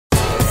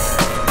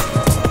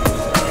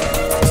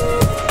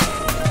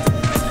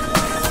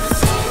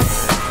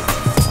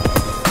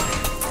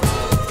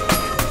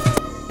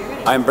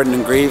I'm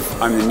Brendan Grieve,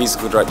 I'm the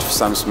musical director for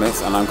Sam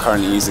Smith, and I'm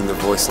currently using the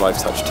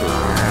Voicelive Touch tool.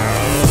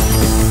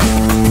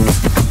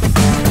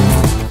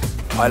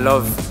 I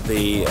love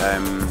the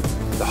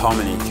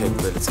harmony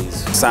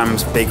capabilities.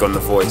 Sam's big on the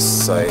voice,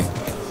 so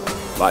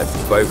like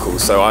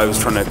vocals, so I was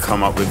trying to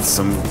come up with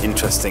some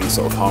interesting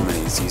sort of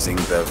harmonies using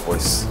the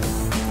voice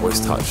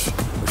touch,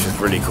 which is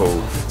really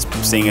cool.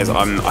 Seeing as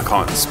I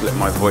can't split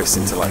my voice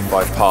into like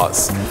 5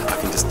 parts, I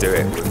can just do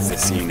it with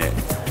this unit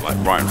like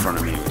right in front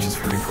of me, which is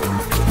really cool.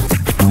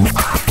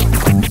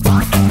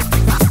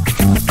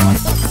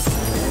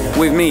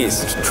 With me,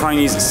 it's to try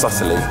and use it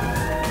subtly.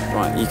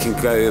 Right, you can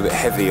go a bit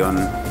heavy on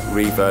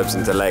reverbs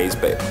and delays,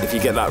 but if you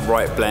get that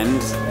right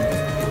blend,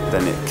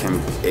 then it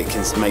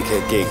can make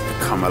a gig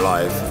come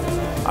alive,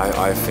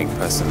 I think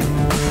personally.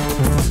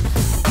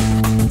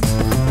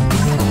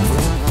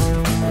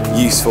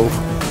 Useful.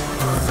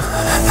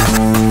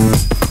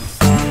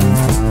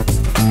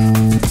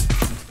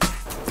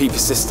 Be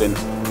persistent.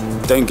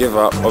 Don't give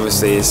up.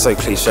 Obviously, it's so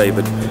cliche,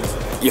 but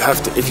you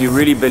have to. If you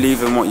really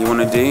believe in what you want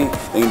to do,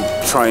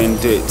 then try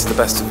and do it to the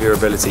best of your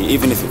ability,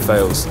 even if it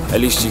fails. At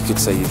least you could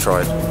say you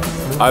tried.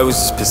 I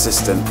was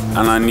persistent,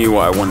 and I knew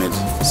what I wanted,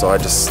 so I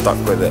just stuck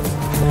with it.